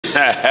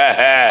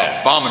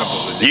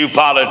Abominable. You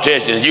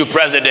politicians, you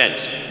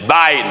presidents,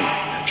 Biden,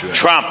 right.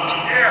 Trump,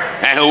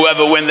 and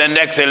whoever wins the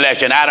next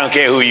election, I don't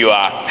care who you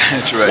are.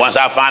 That's right. Once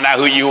I find out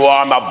who you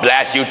are, I'm going to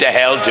blast you to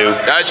hell too.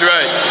 That's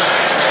right.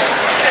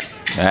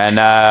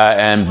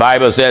 And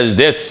Bible says,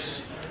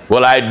 this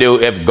will I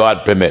do if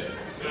God permit.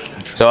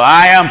 So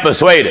I am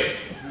persuaded.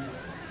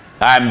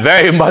 I'm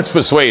very much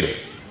persuaded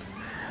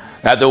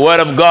that the word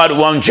of God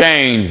won't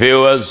change,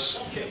 viewers.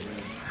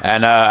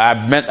 And I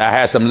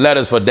had some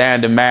letters for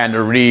Dan the Man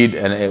to read,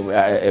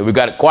 and we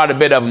got quite a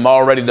bit of them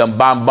already done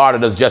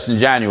bombarded us just in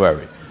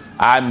January.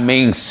 I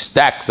mean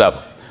stacks of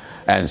them.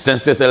 And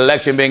since this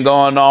election been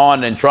going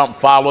on and Trump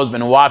followers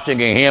been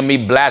watching and hearing me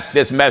blast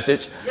this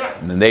message,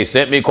 and they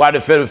sent me quite a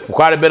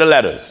bit of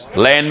letters,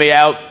 laying me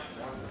out,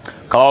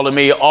 calling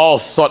me all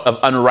sort of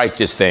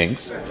unrighteous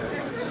things.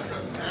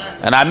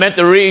 And I meant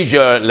to read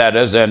your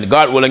letters, and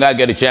God willing, I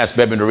get a chance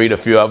maybe to read a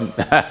few of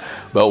them.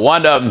 But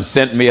one of them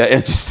sent me an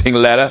interesting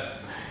letter.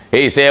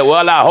 He said,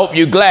 well, I hope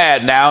you're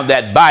glad now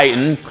that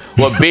Biden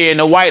will be in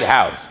the White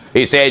House.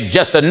 He said,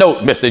 just a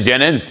note, Mr.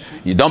 Jennings,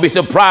 you don't be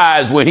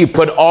surprised when he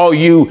put all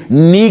you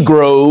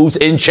Negroes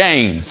in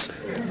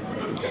chains.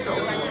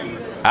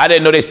 I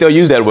didn't know they still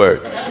use that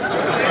word.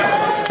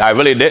 I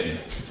really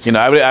didn't. You know,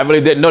 I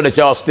really didn't know that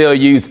y'all still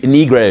use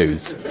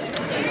Negroes.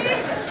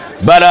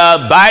 But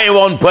Biden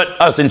won't put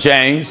us in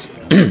chains.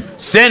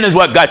 Sin is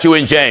what got you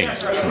in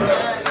chains.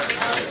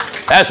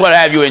 That's what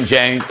have you in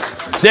chains.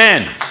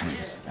 Sin.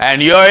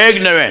 And your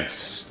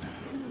ignorance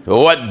to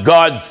what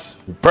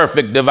God's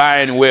perfect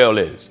divine will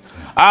is.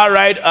 All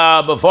right,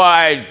 before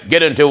I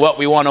get into what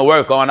we want to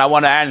work on, I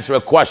want to answer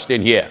a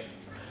question here.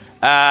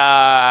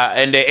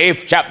 In the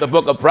 8th chapter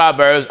book of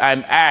Proverbs,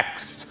 I'm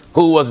asked,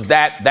 who was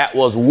that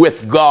was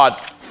with God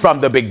from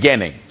the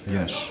beginning?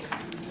 Yes.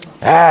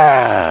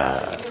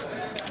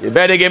 You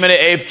better give me the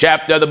 8th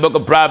chapter of the book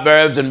of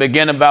Proverbs and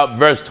begin about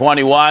verse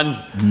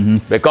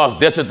 21, because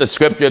this is the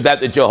scripture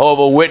that the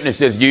Jehovah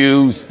Witnesses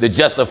use to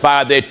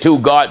justify their two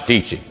God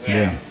teaching.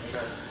 Yeah.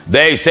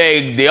 They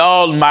say the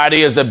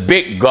Almighty is a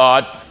big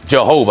God,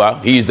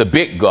 Jehovah, he's the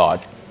big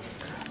God.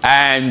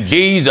 And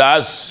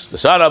Jesus, the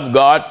Son of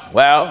God,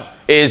 well,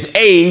 is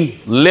a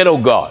little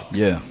God.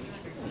 Yeah.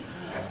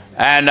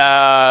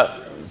 And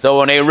so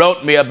when they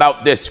wrote me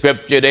about this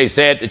scripture, they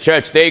said the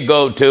church they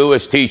go to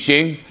is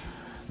teaching.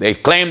 They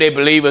claim they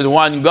believe in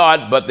one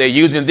God, but they're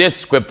using this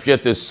scripture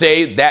to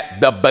say that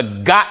the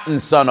begotten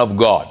Son of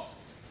God.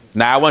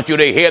 Now, I want you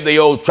to hear the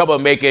old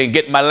troublemaker and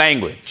get my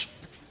language.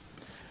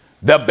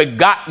 The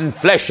begotten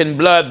flesh and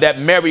blood that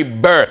Mary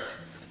birthed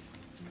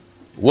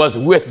was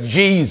with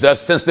Jesus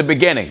since the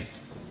beginning.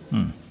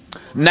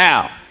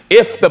 Now,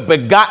 if the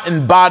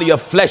begotten body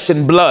of flesh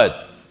and blood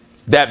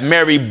that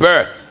Mary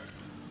birthed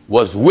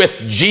was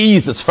with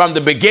Jesus from the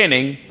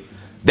beginning,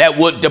 that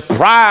would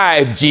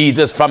deprive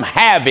Jesus from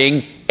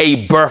having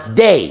a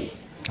birthday.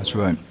 That's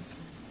right.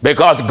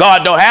 Because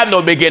God don't have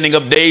no beginning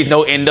of days,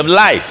 no end of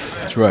life.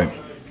 That's right.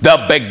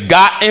 The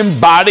begotten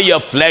body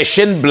of flesh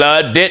and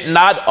blood did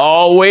not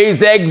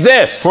always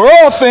exist. For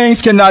all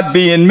things cannot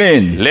be in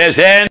men.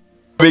 Listen.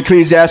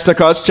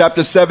 Ecclesiasticus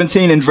chapter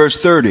 17 and verse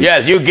 30.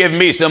 Yes, you give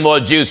me some more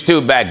juice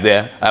too back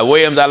there.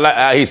 Williams,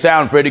 he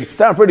sound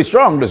pretty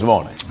strong this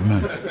morning.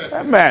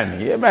 Man,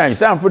 you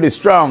sound pretty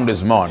strong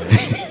this morning.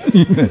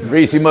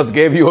 Reese must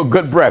give you a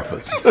good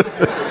breakfast.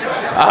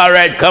 All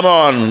right, come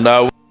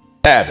on.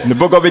 In the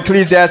book of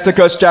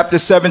Ecclesiasticus chapter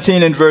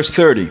 17 and verse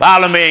 30.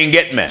 Follow me and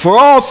get me. For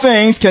all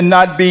things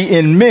cannot be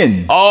in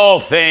men. All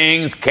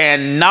things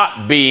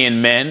cannot be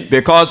in men.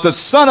 Because the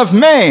Son of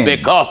Man.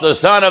 Because the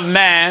Son of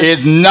Man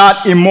is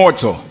not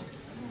immortal.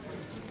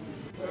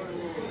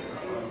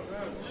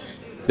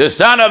 The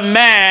Son of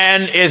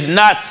Man is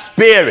not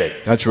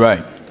spirit. That's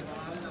right.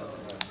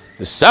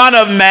 The Son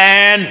of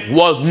Man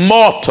was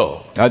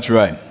mortal. That's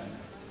right.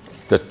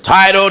 The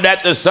title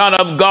that the Son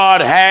of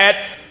God had,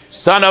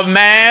 Son of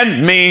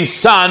Man, means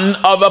son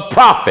of a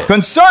prophet.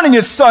 Concerning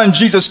his Son,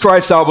 Jesus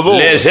Christ our Lord.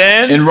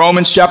 Listen. In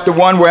Romans chapter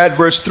 1, we're at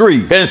verse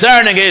 3.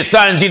 Concerning his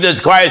Son,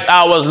 Jesus Christ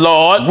our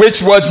Lord.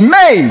 Which was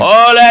made.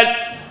 All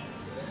that.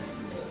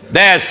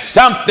 There's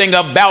something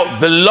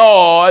about the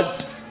Lord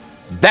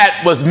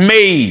that was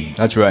made.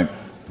 That's right.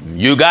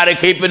 You got to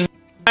keep in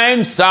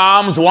mind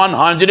Psalms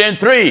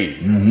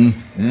 103.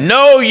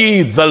 Know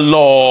ye the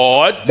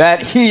Lord.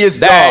 That he is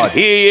God. That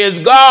he is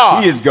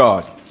God. He is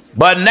God.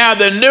 But now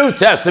the New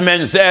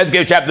Testament says,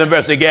 give chapter and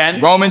verse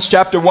again. Romans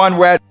chapter 1,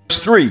 we're at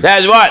verse 3.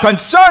 Says what?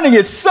 Concerning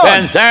his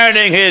Son.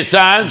 Concerning his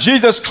Son.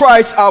 Jesus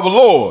Christ our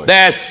Lord.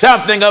 There's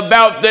something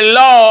about the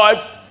Lord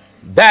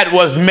that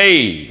was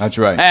made. That's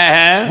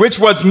right. Which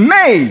was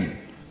made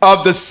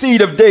of the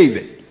seed of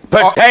David.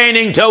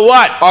 Pertaining to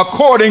what?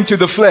 According to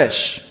the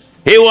flesh.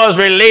 He was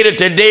related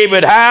to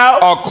David how?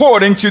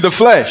 According to the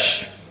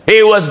flesh.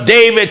 He was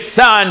David's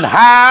son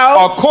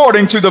how?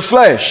 According to the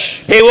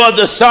flesh. He was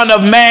the Son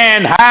of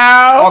Man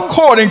how?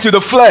 According to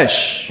the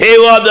flesh. He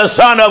was the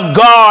Son of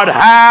God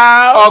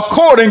how?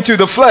 According to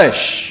the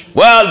flesh.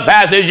 Well,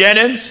 Pastor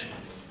Jennings,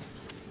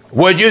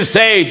 would you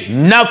say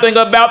nothing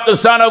about the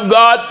Son of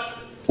God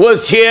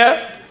was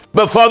here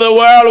before the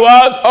world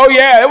was? Oh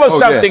yeah, there was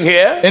something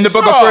here. In the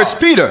book of 1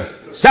 Peter.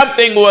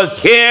 Something was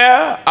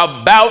here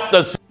about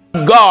the Son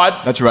of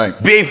God. That's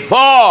right.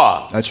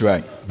 Before. That's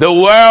right. The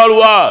world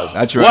was.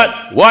 That's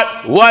right.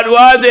 What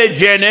was it,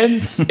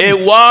 Jennings?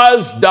 It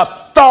was the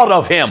thought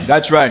of him.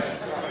 That's right.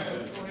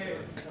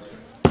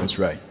 That's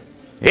right.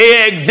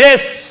 He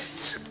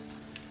exists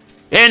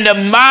in the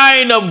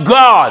mind of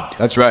God.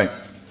 That's right.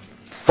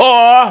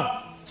 For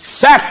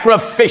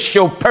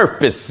sacrificial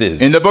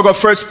purposes. In the book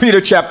of 1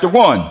 Peter chapter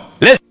 1.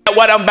 Listen to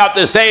what I'm about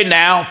to say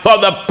now. For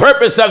the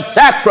purpose of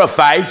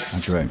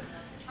sacrifice. That's right.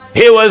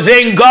 He was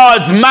in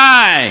God's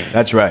mind.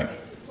 That's right.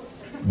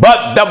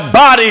 But the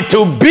body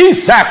to be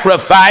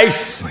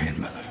sacrificed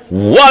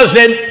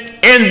wasn't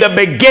in the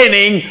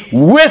beginning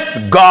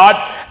with God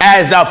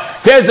as a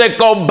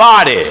physical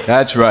body.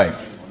 That's right.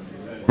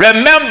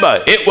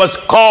 Remember, it was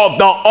called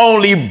the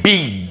only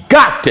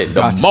begotten.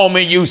 The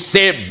moment you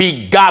said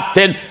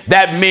begotten,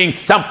 that means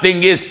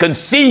something is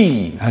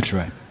conceived. That's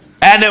right.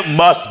 And it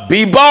must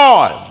be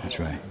born. That's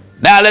right.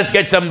 Now let's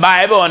get some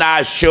Bible and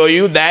I'll show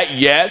you that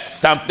yes,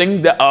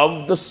 something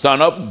of the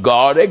Son of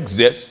God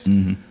exists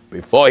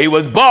before he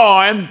was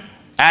born,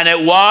 and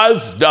it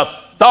was the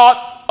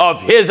thought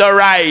of his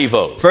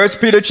arrival. 1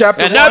 Peter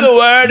chapter 1. Another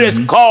word is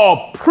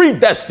called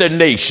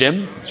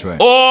predestination. That's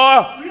right.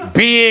 Or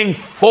being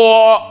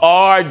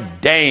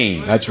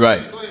foreordained. That's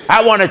right.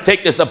 I want to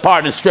take this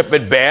apart and strip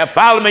it bare.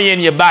 Follow me in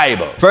your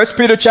Bible. 1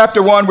 Peter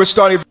chapter 1, we're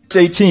starting verse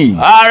 18.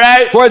 All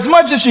right. For as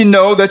much as you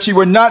know that you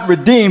were not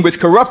redeemed with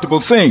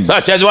corruptible things.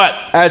 Such as what?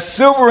 As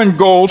silver and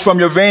gold from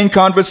your vain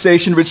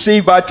conversation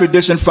received by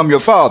tradition from your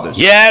fathers.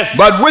 Yes.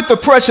 But with the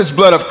precious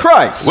blood of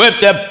Christ.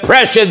 With the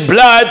precious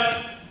blood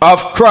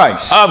of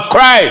Christ. Of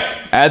Christ.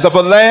 As of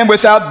a lamb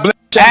without blemish.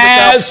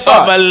 As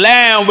of a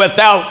lamb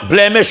without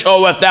blemish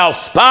or without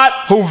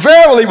spot. Who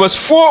verily was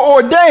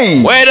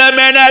foreordained. Wait a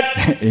minute.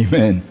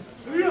 Amen.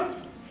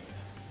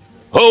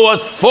 Who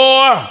was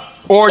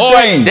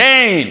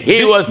foreordained.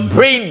 He was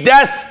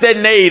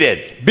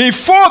predestinated.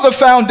 Before the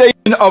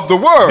foundation of the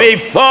world.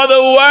 Before the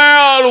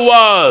world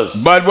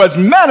was. But was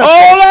manifest.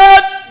 Hold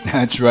it.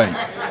 That's right.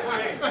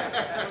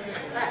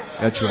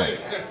 That's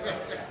right.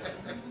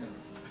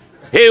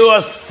 He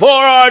was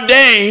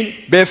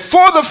foreordained.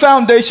 Before the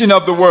foundation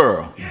of the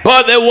world.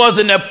 But there was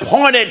an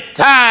appointed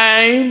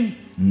time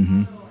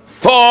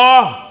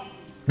for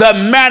the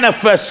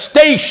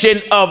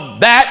manifestation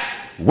of that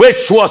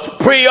which was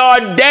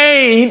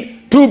preordained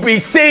to be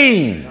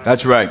seen.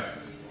 That's right.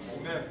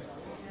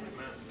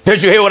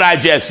 Did you hear what I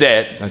just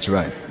said? That's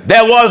right.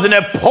 There was an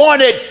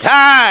appointed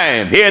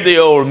time, hear the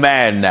old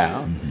man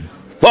now,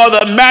 for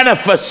the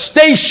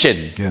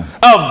manifestation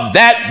of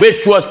that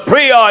which was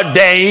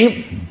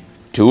preordained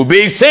to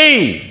be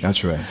seen.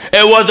 That's right.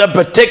 It was a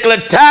particular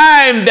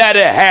time that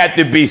it had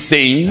to be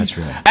seen. That's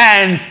right.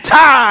 And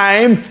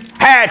time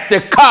had to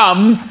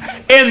come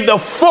in the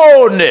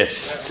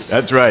fullness.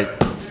 That's right.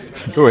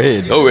 Go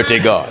ahead. Glory to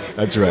God.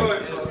 That's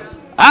right.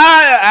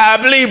 I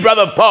believe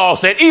Brother Paul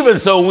said, even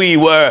so we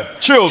were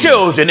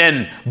children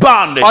in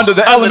bondage under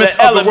the elements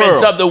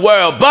of the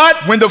world.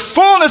 But when the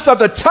fullness of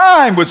the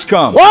time was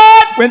come.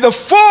 What? When the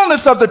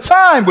fullness of the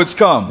time was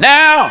come.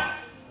 Now,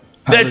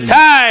 the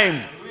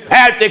time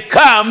had to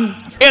come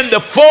in the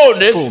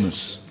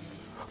fullness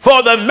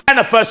for the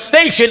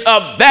manifestation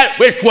of that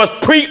which was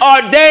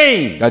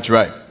preordained. That's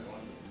right.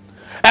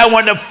 And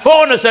when the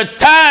fullness of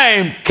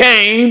time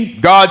came,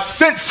 God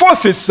sent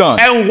forth his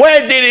son. And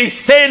where did he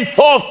send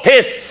forth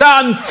his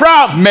son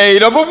from?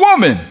 Made of a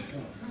woman.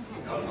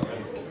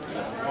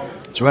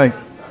 That's right.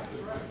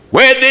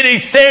 Where did he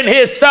send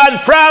his son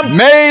from?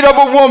 Made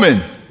of a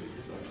woman.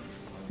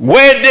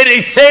 Where did he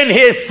send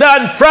his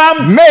son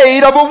from?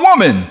 Made of a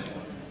woman.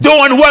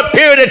 During what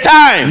period of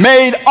time?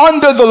 Made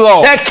under the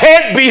law. That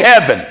can't be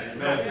heaven.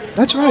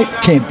 That's right.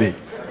 Can't be.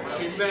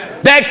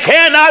 That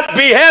cannot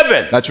be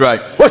heaven. That's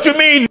right. What you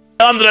mean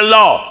under the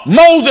law?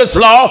 Moses'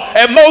 law,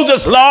 and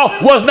Moses'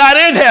 law was not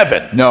in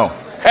heaven. No.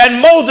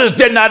 And Moses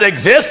did not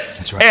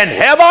exist in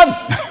heaven,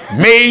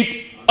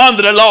 made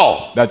under the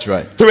law. That's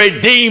right. To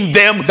redeem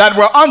them that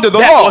were under the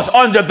law. That was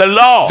under the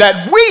law.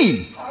 That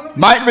we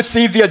might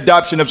receive the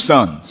adoption of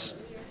sons.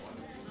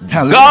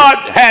 Hallelujah. God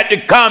had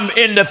to come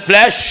in the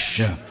flesh.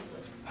 Yeah.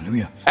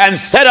 Hallelujah. And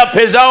set up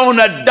his own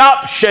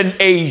adoption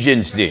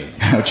agency.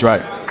 That's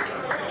right.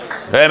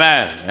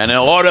 Amen. And in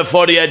order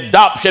for the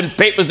adoption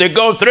papers to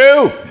go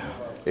through,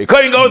 it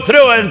couldn't go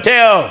through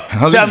until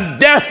some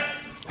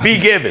death be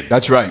given.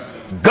 That's right.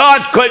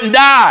 God couldn't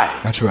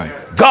die. That's right.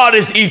 God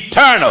is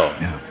eternal.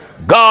 Yeah.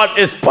 God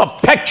is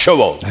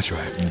perpetual. That's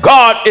right.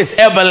 God is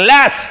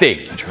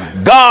everlasting. That's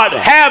right. God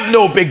have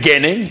no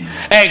beginning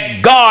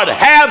and God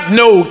have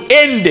no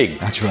ending.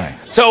 That's right.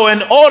 So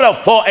in order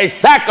for a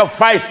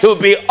sacrifice to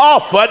be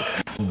offered,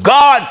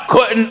 God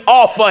couldn't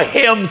offer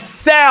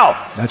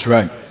himself. That's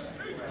right.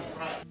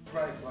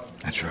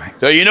 That's right.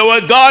 So you know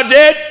what God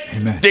did?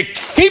 Amen. To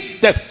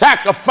keep the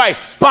sacrifice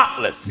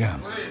spotless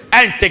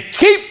and to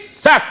keep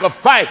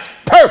sacrifice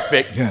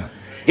perfect,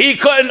 he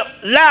couldn't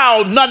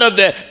allow none of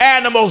the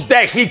animals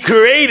that he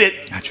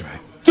created That's right.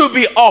 to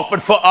be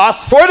offered for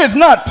us. For it is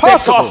not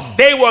possible. Because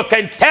they were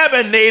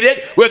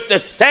contaminated with the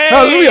same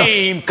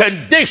Hallelujah.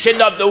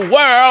 condition of the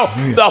world,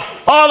 the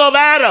fall of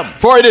Adam.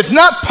 For it is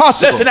not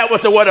possible. Listen to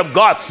what the word of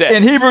God said.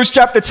 In Hebrews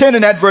chapter 10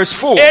 and at verse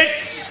 4.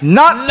 It's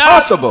not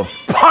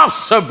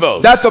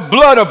possible that the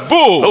blood of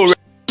bulls,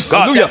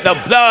 God, that the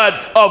blood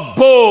of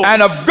bulls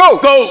and of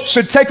goats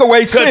should take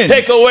away sins.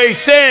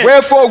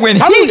 Wherefore when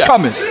he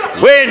cometh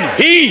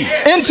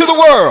into the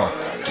world,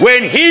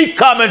 when he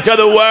come into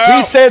the world,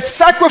 he said,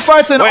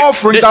 sacrifice and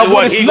offering thou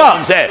wouldest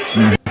not.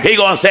 He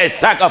gonna say,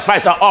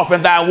 sacrifice and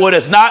offering thou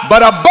wouldest not.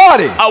 But a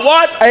body. A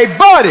what? A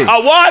body. A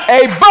what?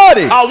 A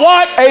body. A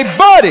what? A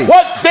body.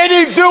 What did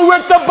he do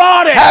with the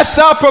body? Hast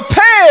thou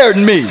prepared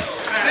me?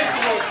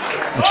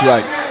 That's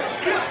right.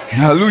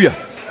 Hallelujah.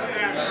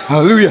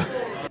 Hallelujah.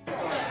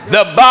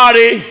 The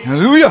body,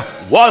 hallelujah,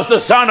 was the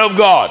Son of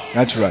God.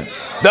 That's right.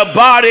 The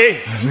body,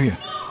 hallelujah,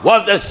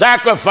 was the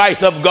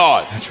sacrifice of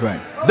God. That's right.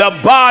 The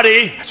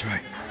body, that's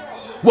right,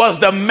 was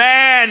the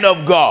man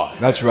of God.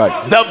 That's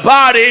right. The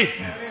body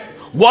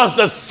was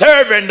the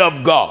servant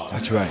of God.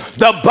 That's right.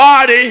 The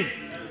body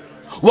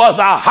was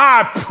a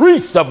high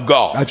priest of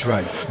God. That's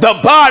right. The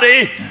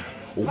body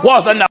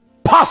was an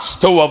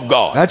apostle of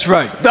God. That's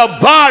right. The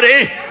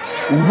body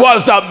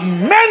was a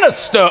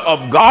minister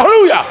of God.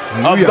 Hallelujah.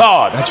 Of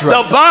God. That's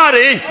right. The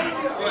body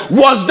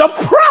was the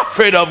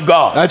prophet of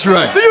God. That's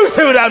right. Do you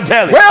see what I'm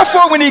telling you?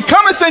 Wherefore when he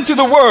cometh into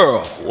the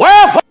world,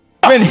 wherefore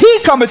when he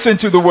cometh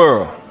into the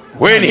world,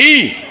 when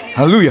he,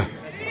 hallelujah,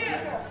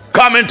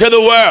 come into the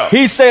world,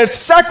 he says,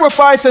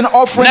 sacrifice and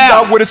offering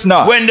thou wouldest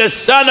not. When the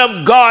Son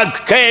of God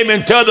came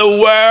into the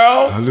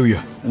world,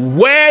 hallelujah,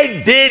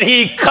 where did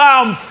he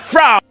come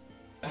from?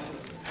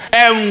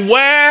 And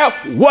where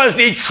was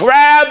he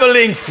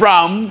traveling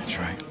from? That's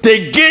right.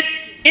 To get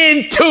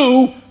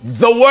into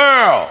the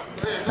world?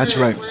 That's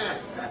right.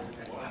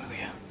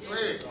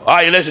 All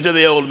right, you listen to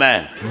the old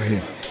man. Go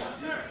ahead.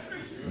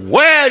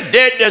 Where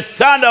did the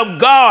Son of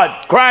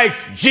God,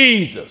 Christ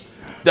Jesus,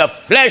 the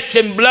flesh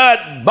and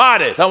blood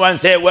body? Someone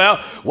said, well,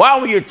 why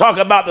when you talk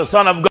about the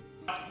Son of God,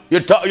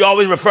 you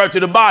always refer to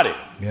the body?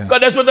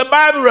 Because that's what the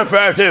Bible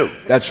refers to.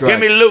 That's right. Give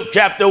me Luke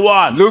chapter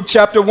 1. Luke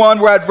chapter 1,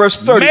 we're at verse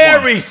 31.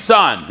 Mary's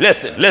son,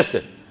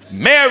 listen.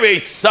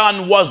 Mary's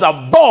son was a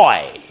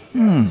boy.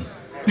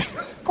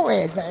 Go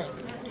ahead, man.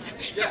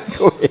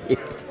 Go ahead.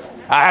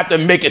 I have to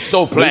make it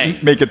so plain.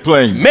 Make it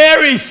plain.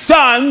 Mary's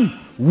son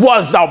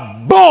was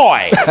a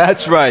boy.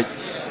 That's right.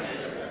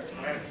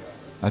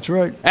 That's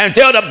right.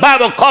 Until the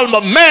Bible called him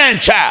a man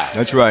child.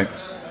 That's right.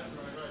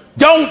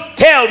 Don't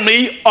tell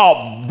me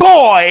a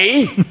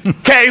boy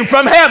came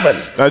from heaven.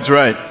 That's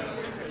right.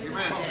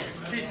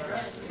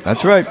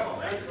 That's right.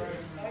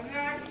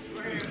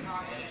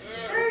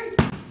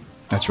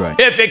 That's right.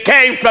 If it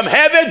came from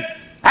heaven,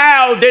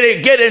 how did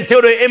it get into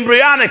the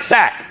embryonic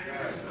sac?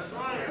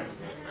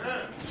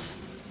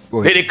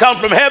 Did it come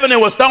from heaven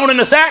and was thrown in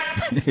the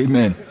sack?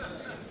 Amen.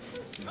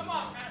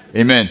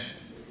 Amen.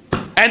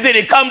 And did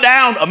it come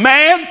down a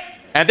man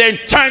and then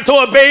turned to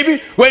a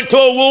baby, went to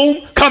a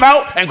womb, come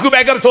out and grew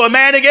back up to a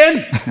man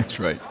again? That's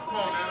right.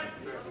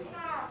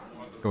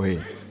 Go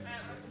ahead.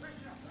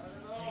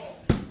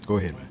 Go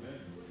ahead, man.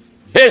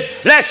 His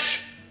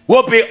flesh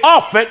will be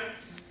offered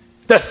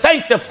to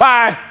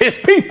sanctify his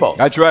people.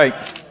 That's right.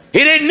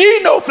 He didn't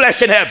need no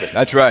flesh in heaven.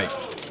 That's right.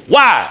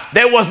 Why?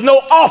 There was no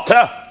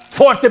altar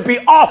for it to be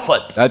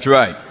offered. That's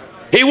right.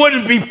 He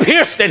wouldn't be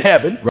pierced in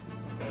heaven. Right.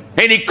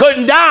 And he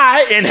couldn't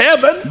die in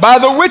heaven. By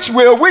the which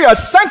will we are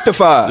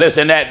sanctified.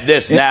 Listen at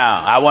this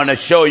now. I want to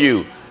show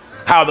you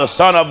how the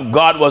Son of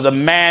God was a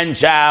man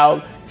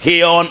child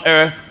here on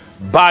earth,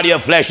 body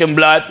of flesh and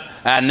blood.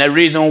 And the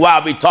reason why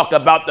we talk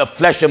about the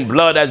flesh and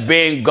blood as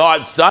being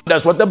God's son,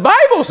 that's what the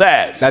Bible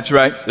says. That's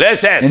right.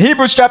 Listen. In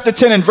Hebrews chapter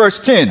 10 and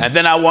verse 10. And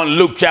then I want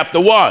Luke chapter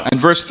 1.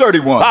 And verse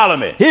 31. Follow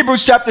me.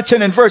 Hebrews chapter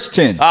 10 and verse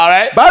 10. All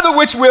right. By the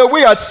which will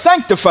we are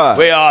sanctified.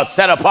 We are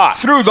set apart.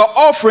 Through the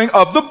offering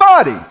of the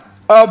body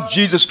of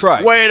Jesus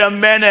Christ. Wait a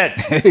minute.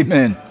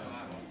 Amen.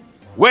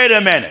 Wait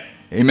a minute.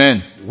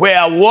 Amen.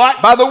 Where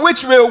what? By the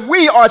which will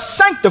we are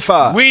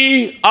sanctified.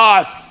 We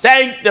are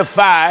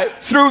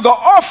sanctified. Through the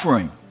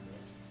offering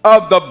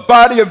of the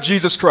body of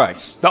Jesus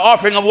Christ. The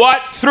offering of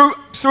what? Through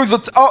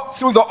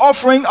the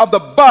offering of the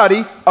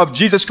body of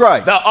Jesus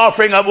Christ. The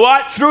offering of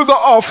what? Through the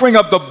offering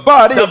of the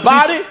body. The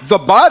body? The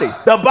body.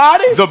 The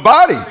body? The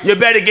body. You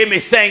better give me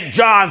St.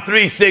 John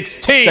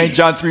 3:16. St.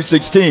 John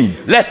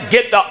 3:16. Let's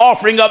get the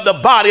offering of the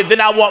body. Then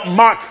I want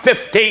Mark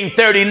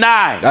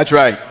 15:39. That's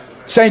right.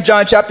 St.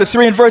 John chapter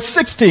 3 and verse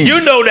 16.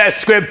 You know that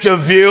scripture,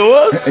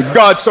 viewers.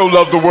 God so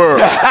loved the world.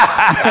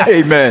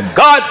 Amen.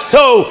 God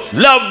so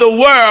loved the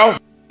world.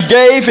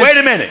 Wait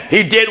a minute.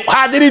 He did.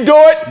 How did he do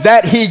it?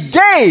 That he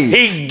gave.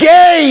 He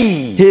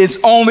gave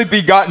his only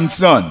begotten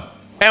son.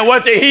 And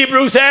what the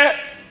Hebrew said?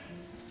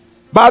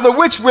 By the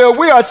which will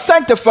we are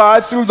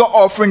sanctified through the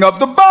offering of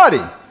the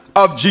body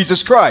of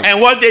Jesus Christ. And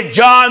what did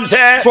John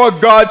say? For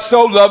God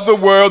so loved the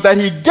world that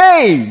he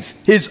gave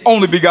his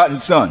only begotten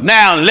son.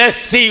 Now let's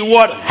see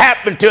what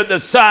happened to the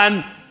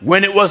son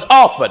when it was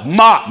offered.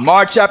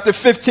 Mark chapter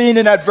 15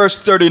 and at verse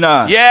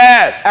 39.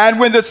 Yes. And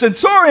when the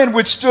centurion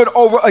which stood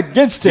over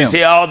against him. You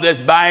see all this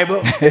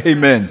Bible?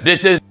 Amen.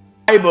 This is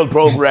Bible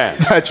program.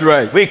 That's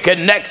right. We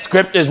connect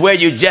scriptures where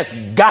you just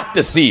got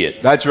to see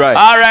it. That's right.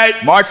 All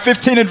right. Mark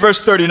 15 and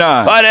verse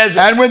 39.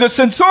 And when the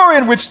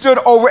centurion which stood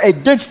over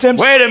against him.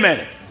 Wait a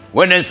minute.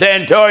 When the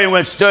centurion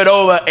which stood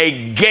over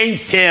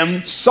against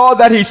him saw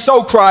that he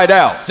so cried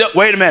out. So,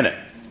 wait a minute.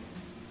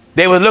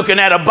 They were looking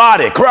at a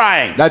body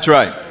crying. That's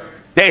right.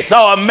 They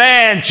saw a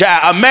man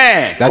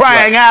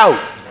crying out.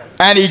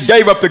 And he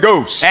gave up the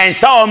ghost. And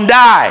saw him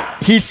die.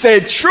 He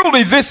said,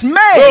 truly this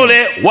man.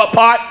 Truly, what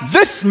part?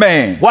 This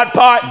man. What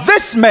part?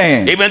 This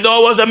man. Even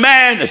though it was a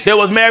man, it still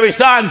was Mary's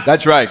son.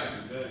 That's right.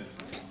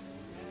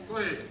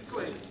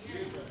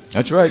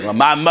 That's right. When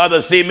my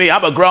mother see me,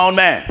 I'm a grown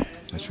man.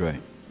 That's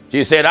right.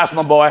 She said, that's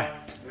my boy.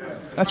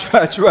 That's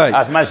right. That's right.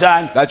 That's my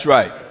son. That's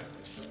right.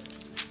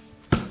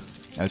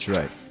 That's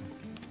right.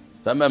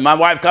 So my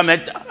wife come in,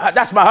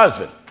 that's my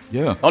husband.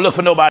 Yeah. Don't look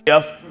for nobody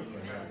else.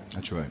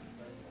 That's right.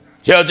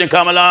 Children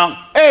come along.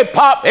 Hey,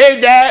 Pop.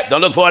 Hey, Dad.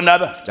 Don't look for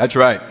another. That's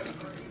right.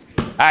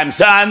 I'm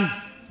son,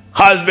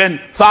 husband,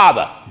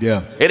 father.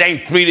 Yeah. It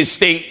ain't three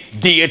distinct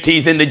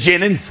deities in the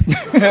Jennings.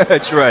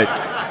 That's right.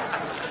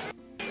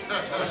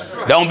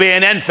 Don't be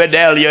an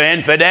infidel. You're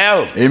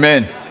infidel.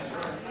 Amen.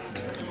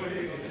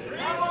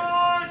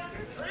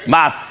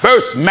 My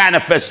first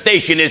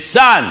manifestation is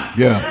son.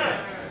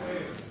 Yeah.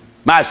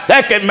 My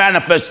second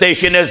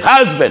manifestation is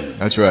husband.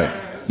 That's right.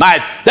 My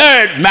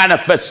third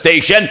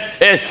manifestation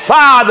is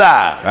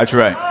father. That's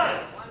right.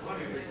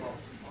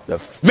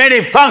 The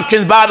many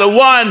functions by the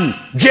one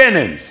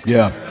Jennings.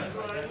 Yeah.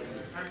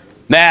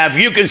 Now, if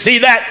you can see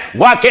that,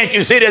 why can't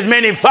you see there's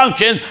many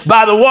functions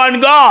by the one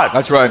God?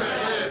 That's right.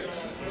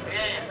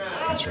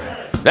 That's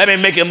right. Let me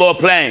make it more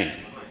plain.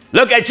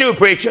 Look at you,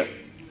 preacher.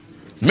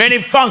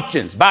 Many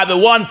functions by the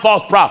one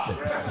false prophet.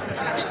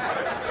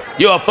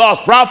 You're a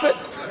false prophet,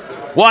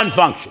 one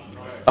function.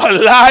 A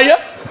liar,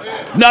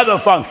 another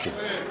function.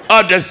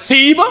 A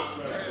deceiver,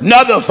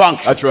 another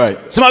function. That's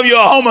right. Some of you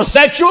are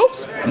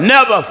homosexuals,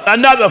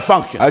 another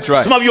function. That's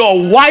right. Some of you are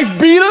wife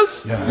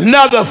beaters,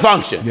 another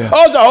function. Yeah.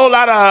 Oh, there's a whole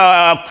lot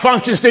of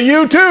functions to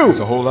you too. It's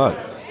a whole lot.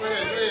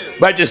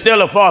 But you're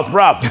still a false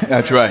prophet.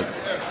 That's right.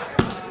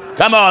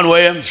 Come on,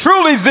 William.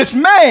 Truly this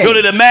man.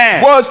 Truly the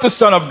man was the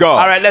Son of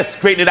God. All right, let's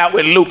straighten it out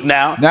with Luke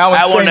now. Now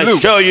I want to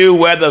show you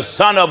where the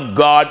Son of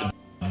God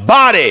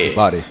body.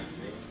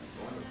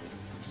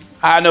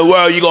 How in the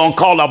world you going to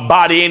call a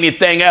body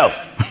anything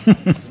else?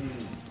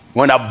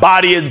 When a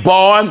body is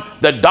born,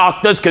 the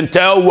doctors can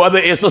tell whether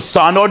it's a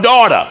son or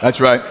daughter. That's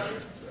right.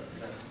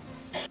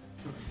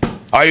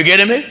 Are you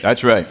getting me?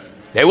 That's right.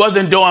 They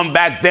wasn't doing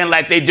back then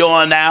like they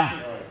doing now,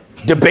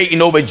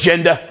 debating over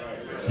gender.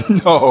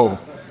 No.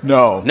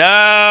 No.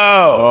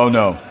 No. Oh,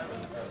 no.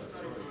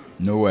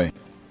 No way.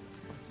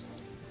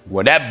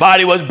 When that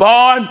body was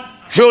born,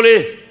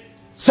 truly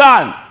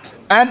son.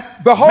 And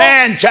behold.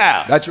 Man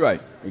child. That's right.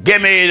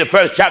 Give me the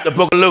first chapter,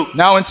 book of Luke.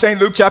 Now in St.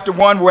 Luke chapter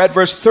 1, we're at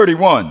verse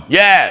 31.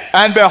 Yes.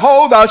 And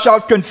behold, thou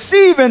shalt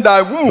conceive in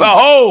thy womb.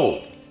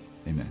 Behold.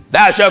 Amen.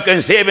 Thou shalt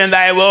conceive in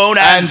thy womb.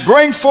 And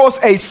bring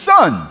forth a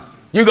son.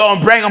 You're going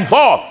to bring him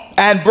forth.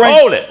 And bring.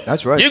 Hold it.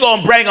 That's right. You're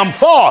going to bring him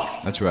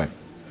forth. That's right.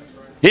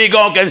 He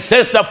going to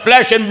consist of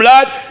flesh and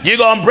blood. You're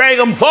going to bring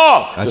him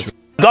forth. That's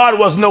right. God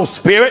was no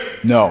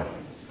spirit. No.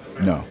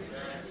 No.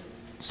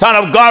 Son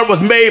of God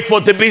was made for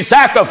to be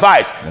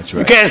sacrificed. That's right.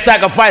 You can't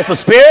sacrifice a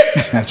spirit.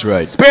 That's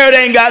right. Spirit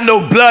ain't got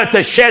no blood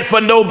to shed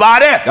for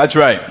nobody. That's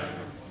right.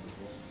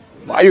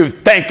 Why are you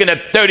thinking the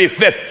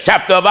 35th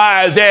chapter of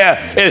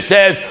Isaiah? It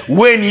says,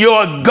 when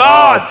your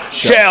God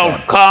shall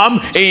come,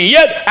 and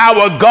yet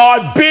our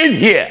God been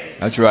here.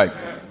 That's right.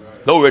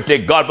 Glory to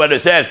God, but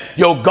it says,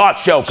 your God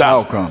shall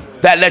come.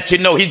 That lets you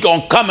know he's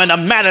going to come in a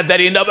manner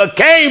that he never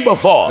came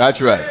before. That's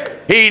right.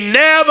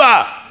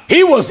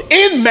 He was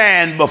in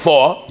man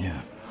before. Yeah.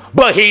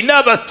 But he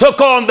never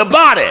took on the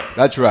body.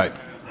 That's right.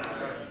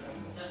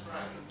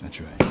 That's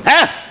right.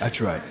 Huh?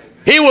 That's right.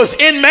 He was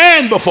in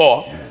man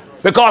before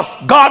because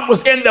God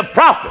was in the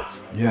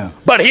prophets. Yeah.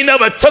 But he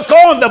never took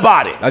on the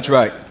body. That's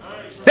right.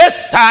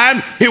 This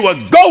time he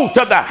would go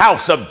to the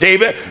house of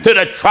David, to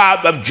the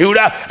tribe of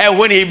Judah, and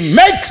when he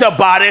makes a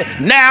body,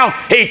 now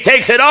he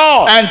takes it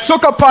on. And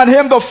took upon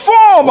him the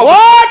form of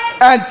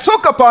and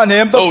took upon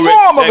him the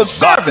form of a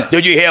servant.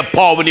 Did you hear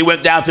Paul when he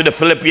went down to the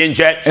Philippian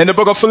church? In the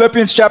book of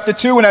Philippians chapter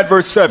 2 and at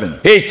verse 7.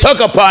 He took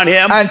upon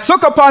him. And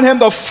took upon him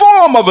the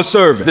form of a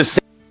servant. The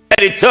sin that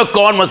he took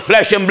on was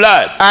flesh and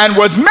blood. And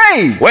was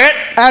made. What?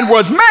 And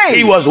was made.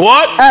 He was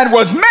what? And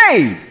was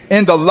made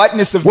in the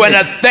likeness of when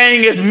man. a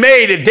thing is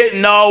made, it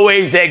didn't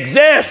always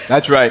exist.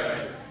 That's right.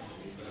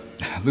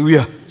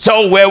 Hallelujah.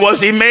 So where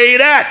was he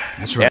made at?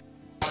 That's right.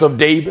 In the house of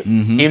David,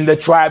 in the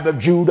tribe of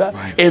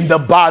Judah, in the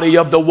body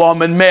of the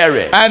woman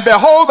Mary. And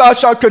behold, thou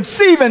shalt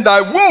conceive in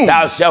thy womb.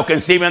 Thou shalt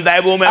conceive in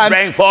thy womb and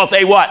bring forth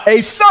a what? A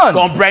son.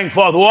 Gonna bring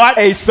forth what?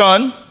 A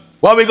son.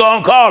 What we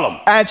gonna call him?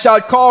 And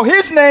shalt call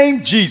his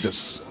name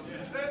Jesus.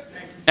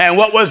 And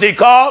what was he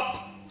called?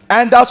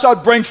 And thou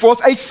shalt bring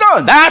forth a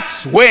son.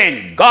 That's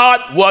when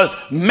God was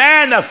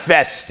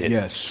manifested.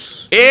 Yes.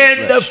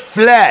 In the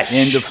flesh.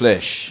 In the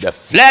flesh. The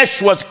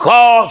flesh was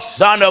called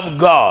Son of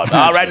God.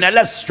 All right, now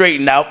let's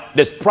straighten out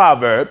this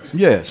Proverbs.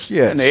 Yes,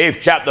 yes. In the 8th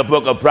chapter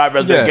book of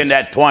Proverbs, beginning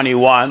at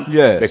 21.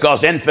 Yes.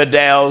 Because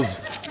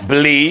infidels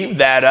believe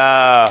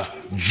that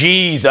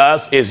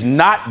Jesus is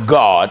not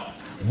God,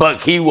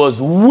 but he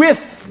was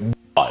with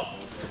God.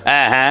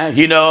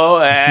 You know,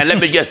 and let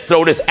me just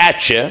throw this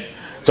at you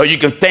so you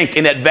can think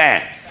in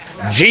advance.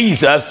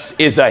 Jesus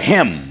is a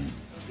him.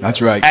 That's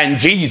right. And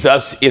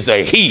Jesus is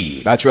a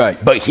he. That's right.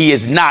 But he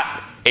is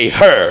not a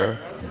her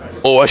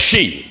or a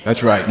she.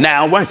 That's right.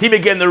 Now, once you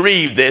begin to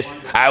read this,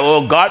 I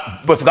will,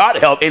 with God's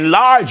help,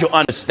 enlarge your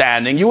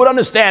understanding. You would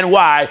understand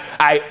why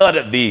I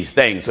uttered these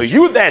things. So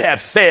you that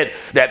have said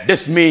that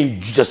this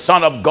means the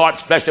Son of God,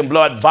 flesh and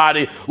blood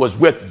body, was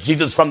with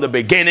Jesus from the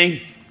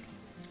beginning,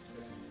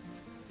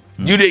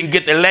 you didn't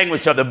get the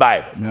language of the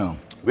Bible. No.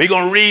 We're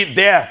going to read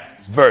their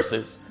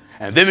verses.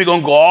 And then we're going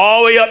to go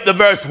all the way up to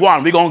verse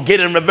 1. We're going to get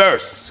in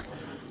reverse.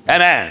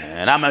 Amen.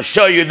 And I'm going to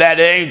show you that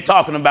it ain't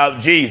talking about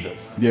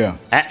Jesus. Yeah.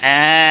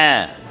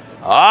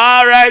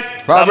 All right.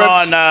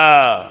 Proverbs. Come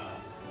on,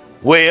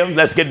 William.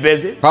 Let's get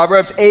busy.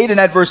 Proverbs 8 and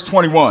at verse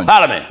 21.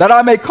 Follow me. That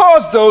I may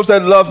cause those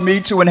that love me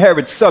to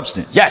inherit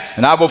substance. Yes.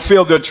 And I will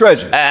fill their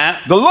treasure.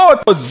 The Lord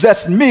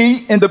possessed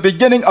me in the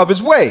beginning of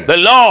his way. The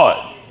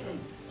Lord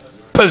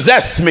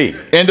possessed me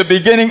in the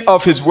beginning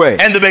of his way.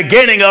 In the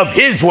beginning of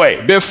his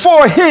way.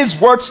 Before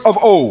his works of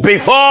old.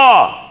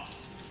 Before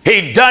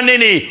he done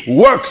any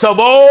works of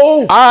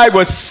old. I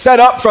was set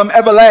up from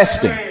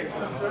everlasting.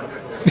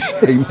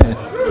 Amen.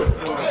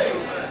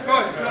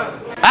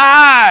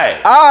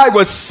 I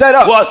was set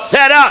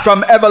up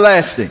from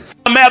everlasting.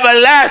 From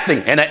everlasting.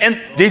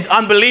 And these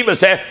unbelievers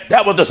say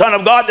that was the Son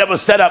of God that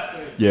was set up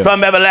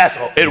from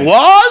everlasting. It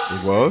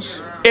was? It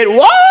was. It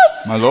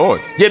was? My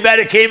Lord. You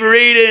better keep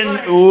reading,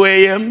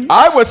 William.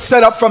 I was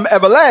set up from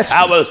everlasting.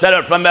 I was set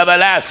up from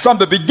everlasting. From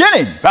the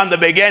beginning. From the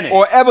beginning.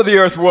 Or ever the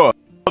earth was.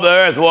 The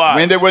earth was.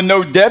 When there were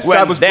no depths,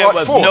 I was brought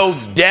forth. When there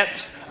was no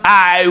depths,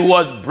 I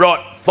was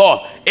brought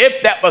forth.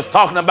 If that was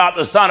talking about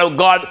the Son of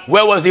God,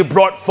 where was he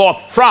brought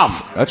forth from?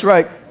 That's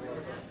right.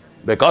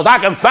 Because I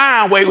can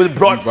find where he was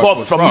brought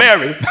forth from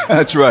Mary.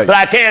 That's right. But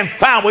I can't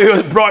find where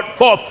he was brought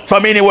forth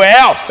from anywhere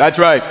else. That's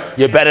right.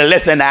 You better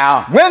listen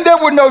now. When there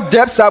were no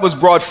depths, I was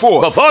brought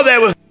forth. Before there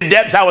was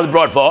depths, I was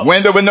brought forth.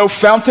 When there were no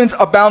fountains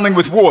abounding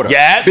with water.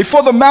 Yes.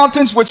 Before the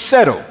mountains were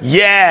settled.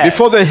 Yes.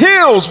 Before the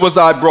hills was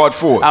I brought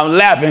forth. I'm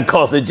laughing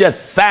because it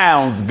just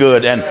sounds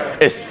good and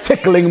it's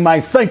tickling my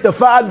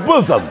sanctified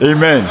bosom.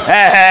 Amen.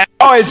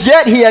 Oh, as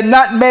yet he had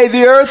not made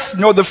the earth,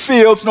 nor the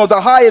fields, nor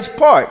the highest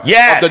part of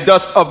the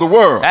dust of the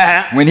world.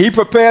 When he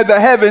prepared the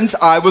heavens,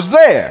 I was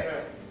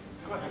there.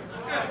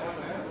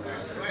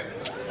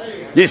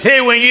 You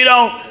see, when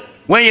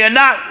you're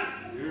not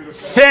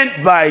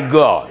sent by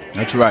God.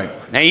 That's right.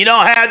 And you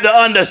don't have the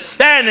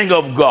understanding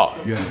of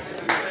God. Yeah.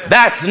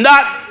 That's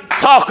not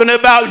talking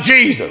about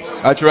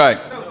Jesus. That's right.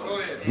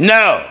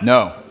 No.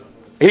 No.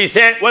 He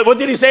said, what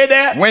did he say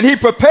there? When he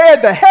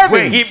prepared the heavens.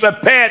 When he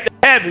prepared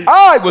the heavens.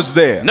 I was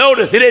there.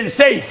 Notice he didn't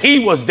say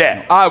he was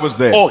there. I was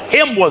there. Or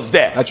him was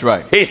there. That's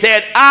right. He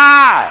said,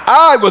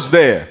 I was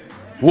there.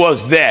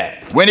 Was there.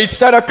 When he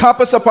set a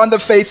compass upon the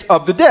face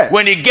of the depth.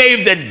 When he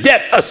gave the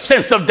depth a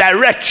sense of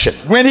direction.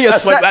 When he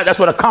that's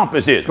what a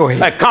compass is. Go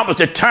ahead. A compass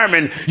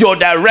determines your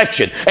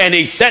direction. And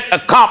he set a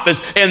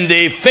compass in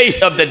the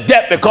face of the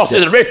depth because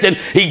it's written,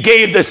 he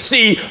gave the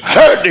sea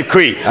her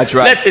decree. That's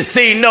right. Let the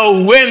sea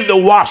know when to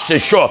wash the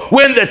shore,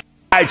 when the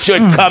tide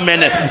should come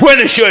in, and when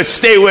it should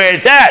stay where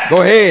it's at.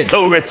 Go ahead.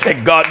 Glory to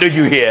God. Do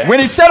you hear? When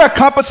he set a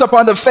compass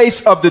upon the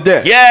face of the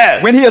depth.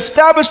 Yes. When he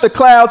established the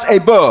clouds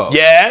above.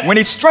 Yes. When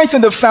he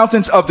strengthened the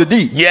fountains of the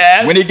deep.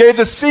 Yes. When he gave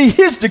the sea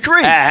his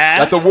decree.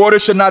 That the water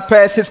should not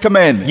pass his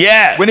commandment.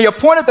 Yes. When he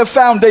appointed the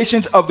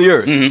foundations of the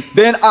earth.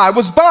 Then I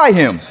was by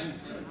him.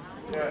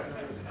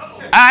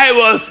 I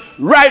was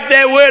right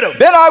there with him.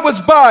 Then I was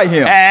by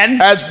him. And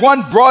as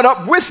one brought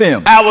up with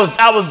him. I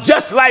was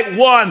just like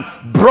one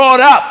brought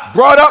up.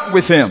 Brought up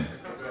with him.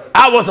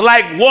 I was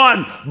like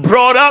one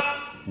brought up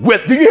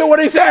with. Do you hear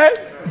what he said?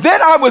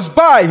 Then I was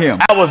by him.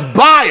 I was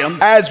by him.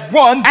 As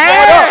one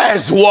brought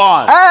as up.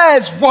 One.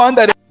 As one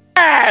that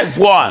as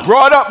one.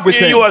 Brought up with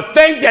him. You would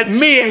think that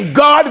me and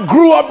God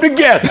grew up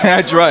together.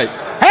 That's right.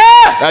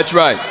 That's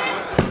right.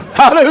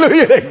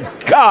 Hallelujah to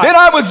God. Then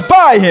I was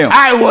by him.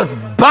 I was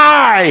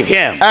by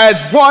him.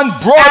 As one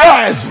brought up.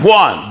 As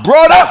one.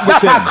 Brought up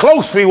with him. That's how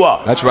close we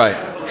were. That's right.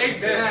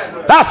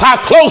 That's how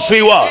close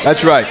we were.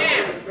 That's right.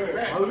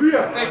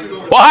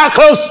 Well, how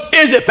close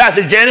is it,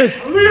 Pastor Jennings?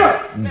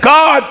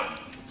 God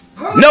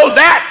knows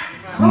that.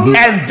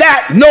 And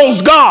that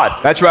knows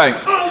God. That's right.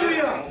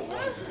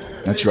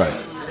 That's right.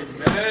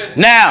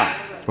 Now,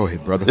 go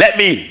ahead, brother. Let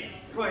me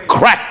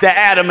crack the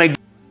atom and get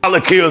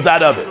molecules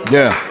out of it.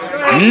 Yeah.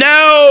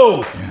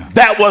 No,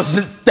 that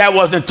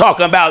wasn't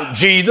talking about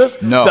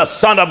Jesus, no. The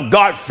Son of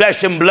God,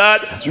 flesh and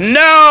blood. Right.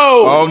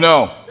 No. Oh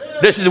no.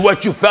 This is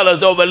what you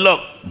fellas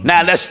overlook.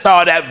 Now let's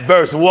start at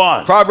verse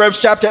 1.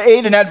 Proverbs chapter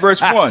 8 and at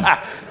verse 1.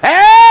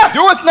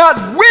 Doeth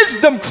not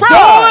wisdom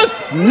cry?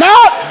 Doeth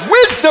not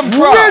wisdom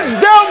cry?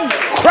 Wisdom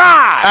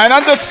cry. And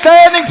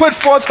understanding put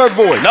forth her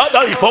voice.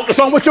 No, you focus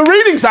on what you're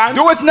reading, son.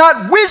 Doeth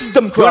not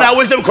wisdom cry? Doeth not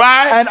wisdom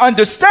cry? And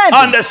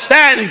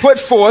understanding put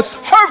forth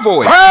her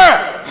voice.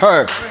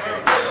 Her.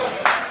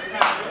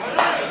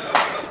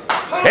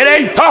 It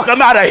ain't talking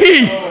about a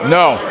he.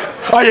 No.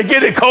 Or you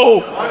get it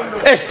cold.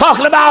 It's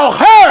talking about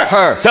her.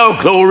 Her. So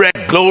glory,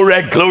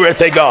 glory, glory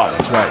to God.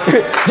 That's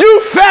right.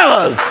 You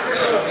fellas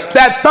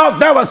that thought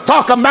that was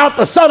talking about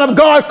the Son of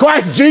God,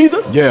 Christ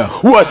Jesus,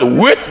 was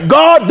with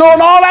God doing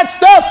all that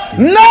stuff?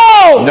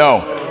 No.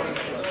 No.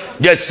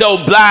 You're so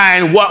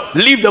blind. What?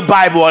 Leave the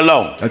Bible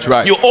alone. That's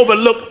right. You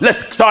overlook.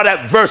 Let's start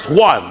at verse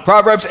 1.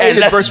 Proverbs 8 and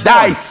let's verse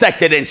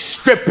dissect it and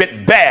strip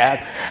it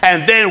bare.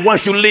 And then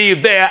once you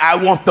leave there, I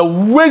want the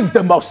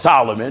wisdom of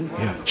Solomon,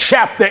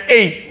 chapter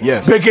 8,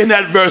 begin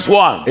at verse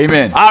 1.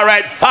 Amen. All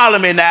right, follow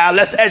me now.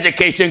 Let's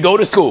educate you and go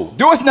to school.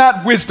 Doeth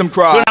not wisdom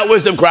cry? Do not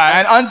wisdom cry.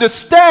 And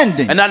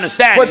understanding.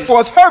 Put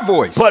forth her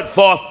voice. Put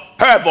forth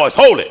her voice.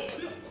 Hold it.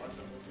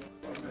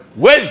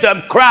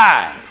 Wisdom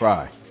cry.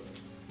 Cry.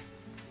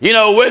 You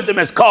know, wisdom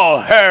is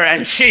called her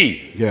and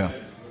she. Yeah.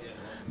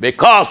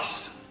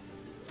 Because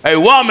a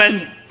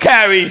woman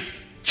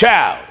carries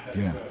child.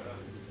 Yeah.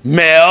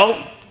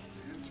 Male,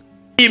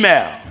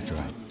 female. That's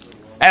right.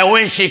 And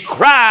when she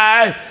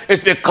cries,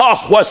 it's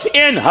because what's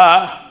in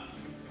her,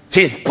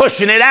 she's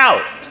pushing it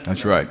out.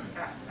 That's right.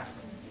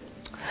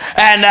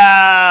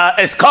 And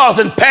it's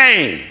causing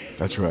pain.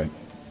 That's right.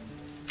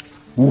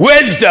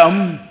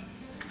 Wisdom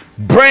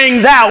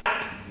brings out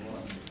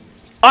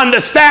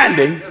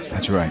understanding.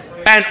 That's right.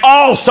 And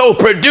also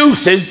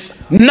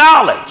produces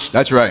knowledge.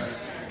 That's right.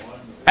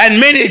 And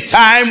many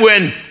times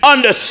when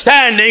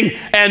understanding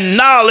and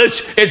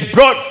knowledge is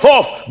brought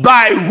forth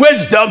by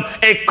wisdom,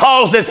 it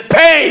causes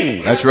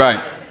pain. That's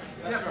right.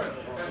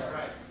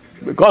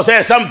 Because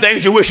there's some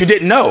things you wish you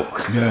didn't know.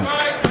 Yeah.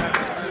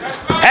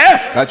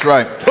 That's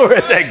right.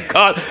 Glory to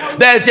God.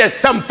 There's just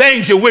some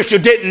things you wish you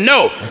didn't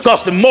know.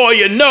 Because the more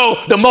you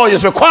know, the more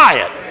is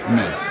required.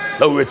 Amen.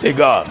 Glory to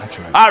God. That's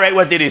right. All right,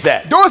 what did he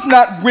say? Doeth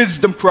not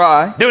wisdom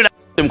cry? Do not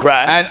wisdom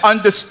cry. And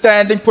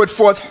understanding put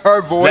forth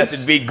her voice.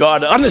 Blessed be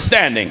God.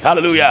 Understanding.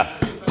 Hallelujah.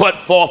 Put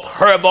forth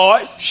her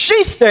voice.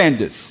 She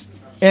standeth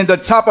in the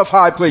top of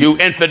high places. You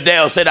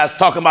infidel said I was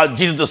talking about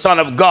Jesus, the Son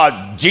of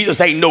God. Jesus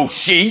ain't no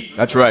she.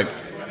 That's right.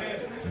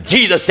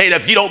 Jesus said,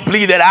 if you don't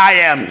believe that I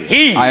am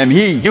he. I am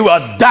he. You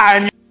are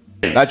dying.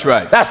 That's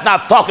right. That's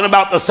not talking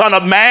about the Son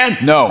of Man.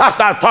 No. That's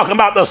not talking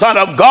about the Son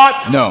of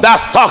God. No.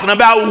 That's talking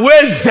about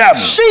wisdom.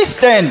 She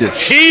standeth.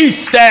 She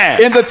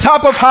stands. In the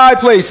top of high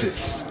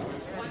places.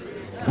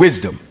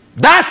 Wisdom.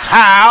 That's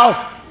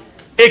how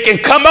it can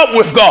come up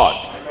with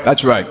God.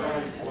 That's right.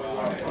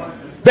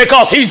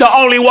 Because he's the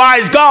only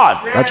wise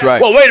God. That's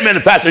right. Well, wait a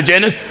minute, Pastor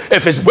Jennings.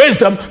 If it's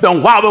wisdom,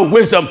 then why would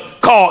wisdom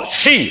call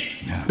she?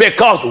 Yeah.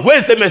 Because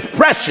wisdom is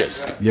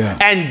precious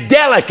and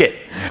delicate.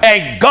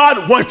 And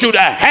God wants you to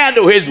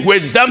handle his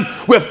wisdom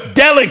with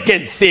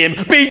delicacy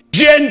and be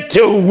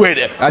gentle with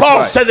it. That's Paul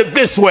right. says it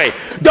this way.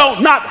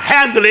 Don't not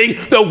handling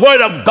the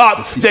word of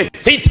God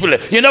deceitfully.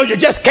 You know, you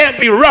just can't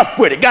be rough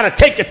with it. Got to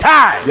take your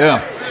time. Yeah.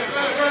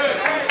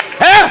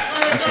 Huh?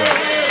 That's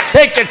right.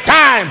 Take your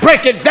time.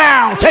 Break it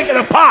down. Take it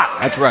apart.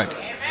 That's right.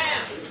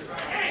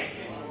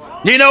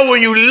 You know,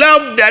 when you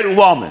love that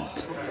woman,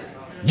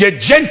 you're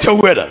gentle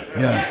with her.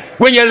 Yeah.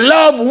 When you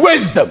love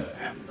wisdom,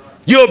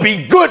 you'll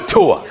be good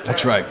to her.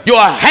 That's right. You'll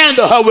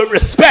handle her with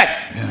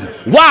respect. Yeah.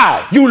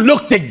 Why? You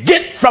look to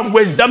get from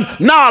wisdom,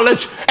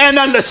 knowledge, and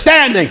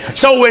understanding.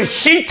 So when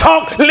she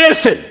talk,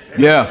 listen.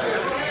 Yeah.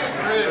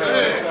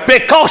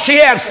 Because she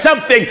has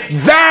something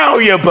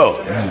valuable.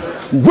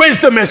 Yeah.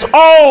 Wisdom is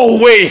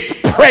always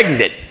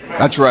pregnant.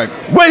 That's right.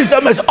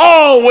 Wisdom is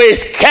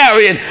always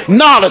carrying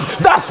knowledge.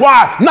 That's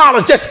why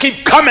knowledge just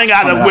keep coming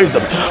out of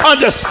wisdom.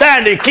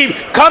 Understanding keep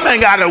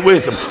coming out of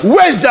wisdom.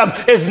 Wisdom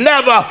is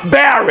never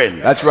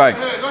barren. That's right.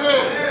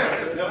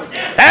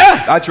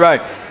 That's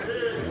right.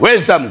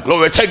 Wisdom,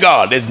 glory to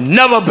God, is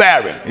never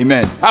barren.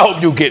 Amen. I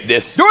hope you get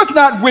this. Doeth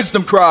not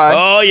wisdom cry?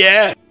 Oh,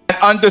 yeah. And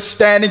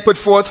understanding put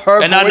forth her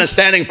voice. And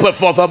understanding put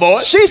forth her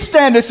voice. She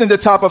standeth in the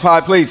top of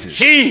high places.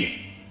 She.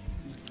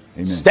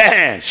 Amen.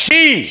 Stand.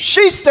 She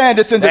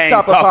standeth in the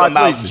top of high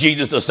places.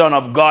 Jesus, the Son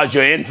of God,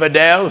 you're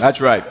infidels.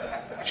 That's right.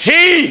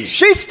 She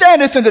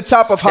standeth in the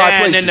top of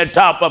high places. Stand in the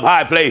top of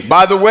high places.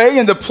 By the way,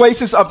 in the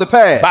places of the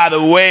past. By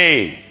the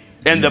way,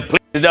 in the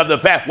places of the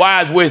past.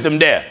 Why is wisdom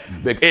there?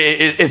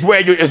 It's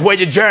where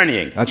you're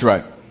journeying. That's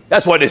right.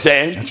 That's what it's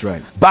saying. That's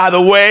right. By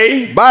the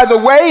way,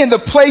 in the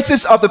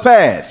places of the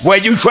past. Where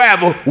you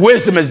travel,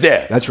 wisdom is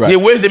there. That's right. Your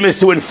wisdom is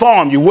to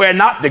inform you where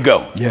not to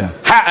go. Yeah.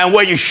 How and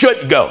where you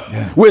should go.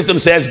 Yeah. Wisdom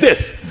says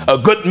this: a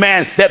good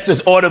man's steps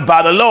is ordered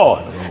by the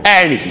Lord,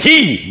 and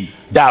he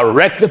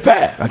directs the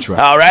path. That's right.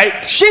 All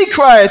right. She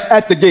crieth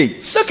at the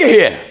gates. Look at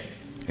here.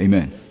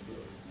 Amen.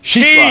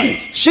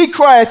 She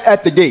crieth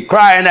at the gate.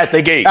 Crying at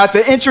the gate. At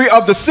the entry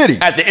of the city.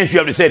 At the entry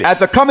of the city. At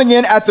the coming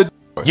in at the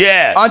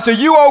Yeah. Unto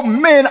you, O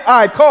men,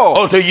 I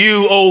call. Unto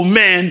you, O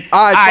men,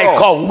 I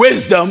call.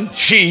 Wisdom,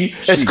 she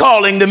is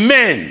calling the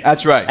men.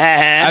 That's right.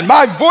 And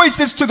my voice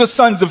is to the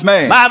sons of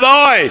man. My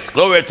voice,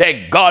 glory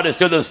to God, is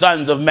to the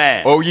sons of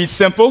man. O ye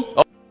simple.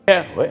 Oh,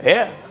 yeah, well,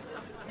 yeah.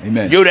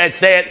 Amen. You that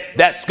said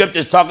that scripture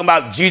is talking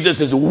about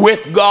Jesus is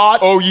with God.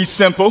 O ye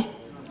simple.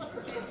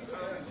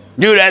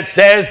 You that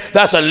says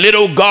that's a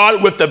little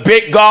God with the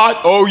big God.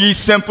 O ye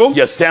simple.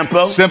 You're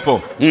simple.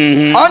 Simple.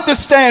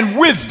 Understand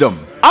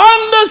wisdom.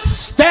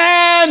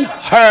 Understand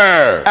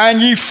her.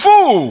 And ye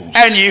fools.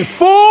 And ye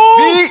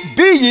fools.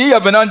 Be ye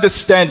of an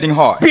understanding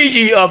heart. Be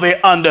ye of an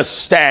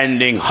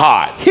understanding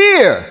heart.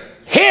 Hear.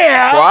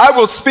 Hear. For I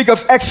will speak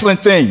of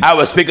excellent things. I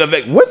will speak of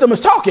wisdom is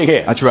talking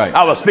here. That's right.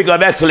 I will speak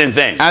of excellent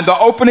things. And the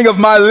opening of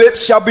my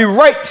lips shall be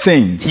right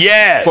things.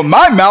 Yes. For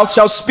my mouth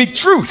shall speak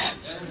truth.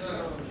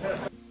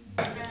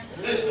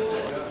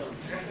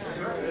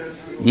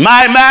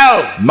 My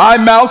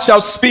mouth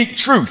shall speak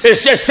truth.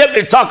 It's just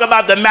simply talk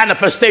about the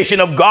manifestation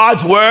of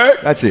God's word.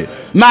 That's it.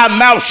 My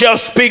mouth shall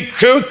speak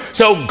truth.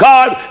 So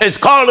God is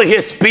calling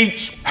his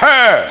speech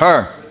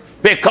her.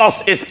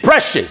 Because it's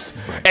precious.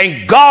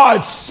 And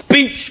God's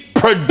speech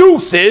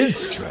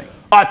produces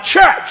a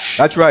church.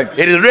 That's right.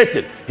 It is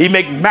written. He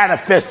make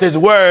manifest his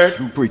word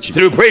through preaching.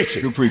 Through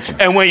preaching.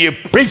 And when you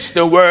preach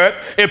the word,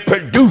 it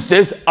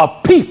produces a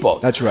people.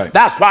 That's right.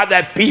 That's why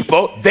that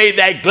people, they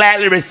that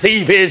gladly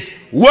receive his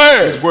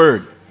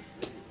word,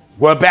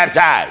 were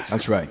baptized.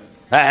 That's right.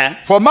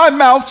 For my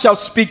mouth shall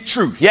speak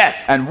truth.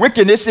 Yes. And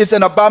wickedness is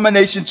an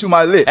abomination to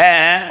my lips.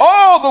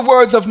 All the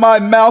words of my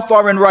mouth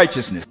are in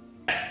righteousness.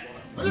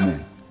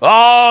 Amen.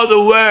 All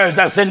the words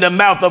that's in the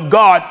mouth of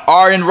God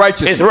are in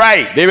righteousness. It's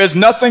right. There is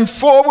nothing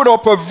forward or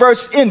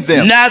perverse in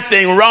them.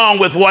 Nothing wrong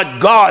with what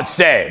God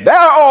said. They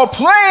are all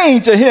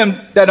plain to him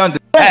that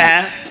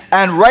understands,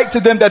 and right to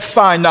them that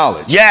find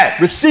knowledge. Yes.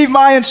 Receive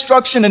my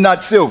instruction and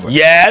not silver.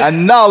 Yes.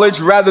 And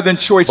knowledge rather than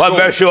choice gold.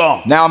 What verse you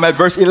on? Now I'm at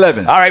verse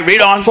 11. All right, read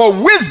on. For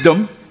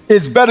wisdom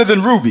is better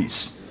than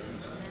rubies.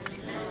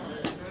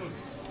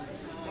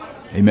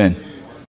 Amen.